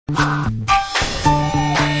The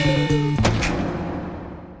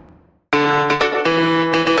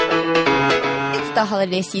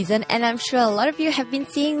holiday season, and I'm sure a lot of you have been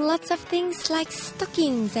seeing lots of things like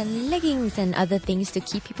stockings and leggings and other things to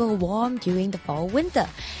keep people warm during the fall winter.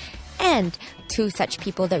 And two such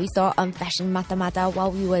people that we saw on Fashion Mata Mata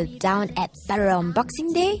while we were down at Barra on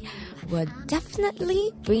Boxing Day were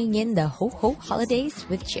definitely bringing in the ho-ho holidays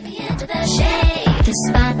with cheer. Now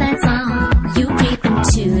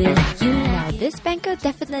this banker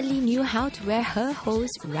definitely knew how to wear her hose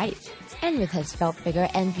right. And with her svelte figure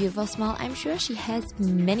and beautiful smile, I'm sure she has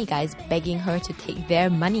many guys begging her to take their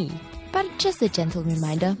money. But just a gentle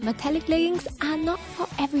reminder, metallic leggings are not for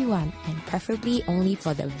everyone, and preferably only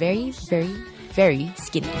for the very, very, very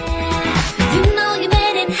skinny. You know you're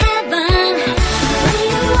made in heaven when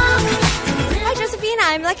you walk. Hi Josephine,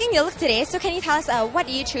 I'm liking your look today. So can you tell us what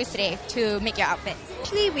do you choose today to make your outfit?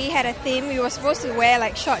 Actually, we had a theme. We were supposed to wear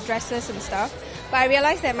like short dresses and stuff. But I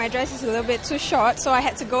realized that my dress is a little bit too short, so I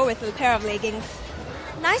had to go with a pair of leggings.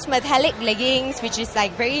 Nice metallic leggings, which is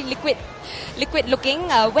like very liquid looking.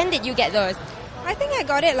 When did you get those? I think I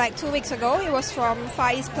got it like 2 weeks ago. It was from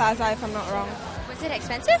Far East Plaza, if I'm not wrong. Was it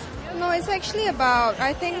expensive? No, it's actually about,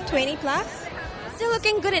 I think, 20 plus. Still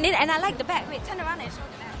looking good in it, and I like the back. Wait, turn around and show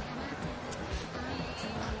the back.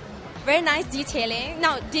 Very nice detailing.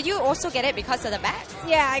 Now, did you also get it because of the back?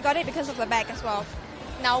 Yeah, I got it because of the back as well.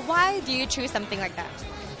 Now, why do you choose something like that?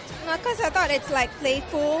 No, because I thought it's like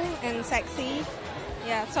playful and sexy.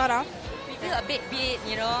 Yeah, sort of. We feel a bit beat,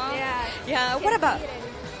 you know? Yeah. Yeah, what about?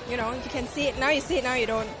 You know, you can see it. Now you see it, now you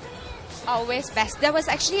don't. Always best. There was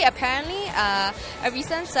actually apparently a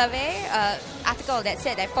recent survey article that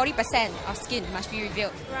said that 40% of skin must be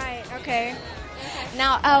revealed. Right, okay.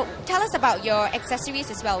 Now, tell us about your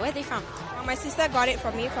accessories as well. Where are they from? My sister got it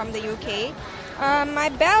from me from the UK. My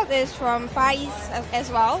belt is from Far East as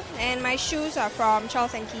well, and my shoes are from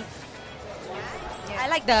Charles & Keith. I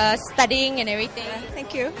like the studding and everything.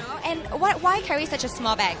 Thank you. And why carry such a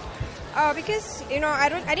small bag? Because you know I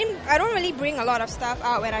don't really bring a lot of stuff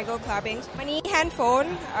out when I go clubbing. Money,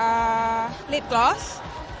 handphone, lip gloss,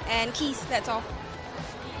 and keys. That's all.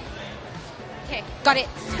 Okay, got it.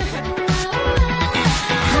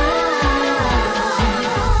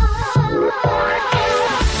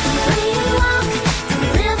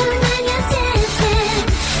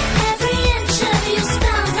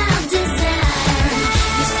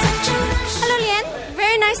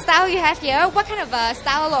 Style you have here. What kind of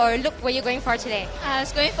style or look were you going for today? I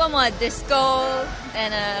was going for more disco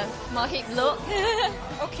and a more hip look.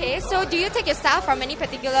 Okay, so do you take your style from any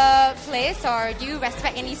particular place or do you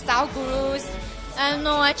respect any style gurus?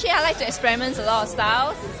 No, actually I like to experiment a lot of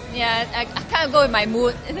styles. Yeah, I kind of go with my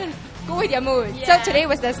mood. Go with your mood. Yeah. So today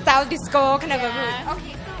was the style disco kind of a mood.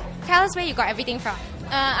 Okay, so tell us where you got everything from.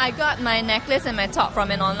 I got my necklace and my top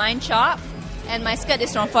from an online shop, and my skirt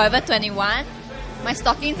is from Forever 21. My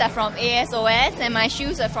stockings are from ASOS, and my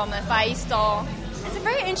shoes are from a Far East store. It's a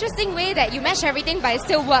very interesting way that you match everything but it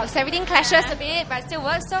still works. Everything clashes a bit but it still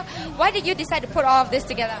works. So why did you decide to put all of this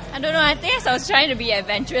together? I don't know, I think I was trying to be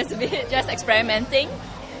adventurous a bit, just experimenting.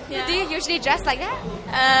 Yeah. So do you usually dress like that?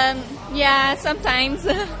 Yeah, sometimes.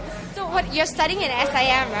 So what, you're studying at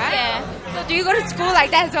SIM, right? Yeah. So do you go to school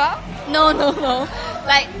like that as well? No.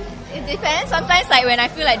 Like, it depends. Sometimes like when I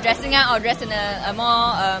feel like dressing up, I'll dress in a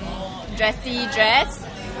more dressy dress.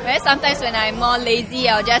 Whereas sometimes when I'm more lazy,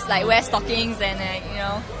 I'll just like wear stockings and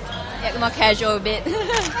get more casual a bit.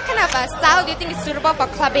 What kind of style do you think is suitable for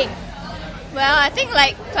clubbing? Well, I think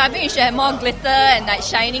like clubbing you should have more glitter and like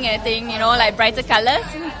shining and everything, like brighter colors.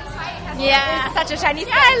 Yeah, such a shiny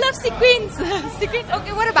style. Yeah, I love sequins. Sequins.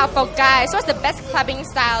 Okay, what about for guys? What's the best clubbing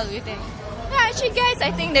style do you think? Yeah, actually guys,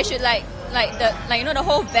 I think they should the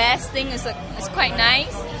whole vest thing is quite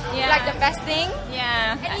nice. Yeah. Like the vest thing?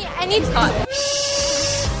 Yeah. Any it's hot.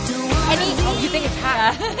 Oh, you think it's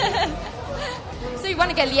hot? Yeah. So you want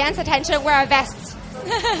to get Leanne's attention, wear a vest.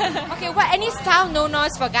 Okay, any style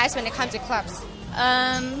no-nos for guys when it comes to clubs?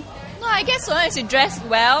 No, I guess as long as you dress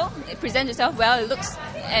well, it presents yourself well, you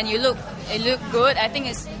look good, I think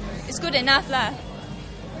it's good enough lah.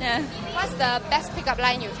 Yeah. What's the best pickup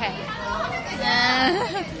line you've had?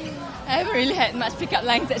 I haven't really had much pickup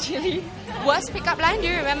lines actually. Worst pickup line? Do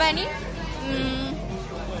you remember any?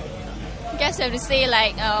 I guess I have to say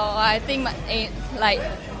I think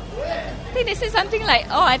they said something like,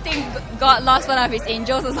 I think God lost one of his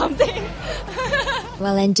angels or something.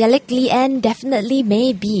 Well, angelic Leanne definitely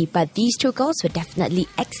may be, but these two girls were definitely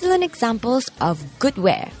excellent examples of good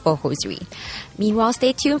wear for hosiery. Meanwhile,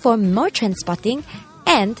 stay tuned for more trend spotting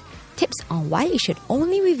and tips on why you should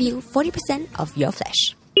only reveal 40% of your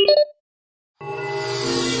flesh.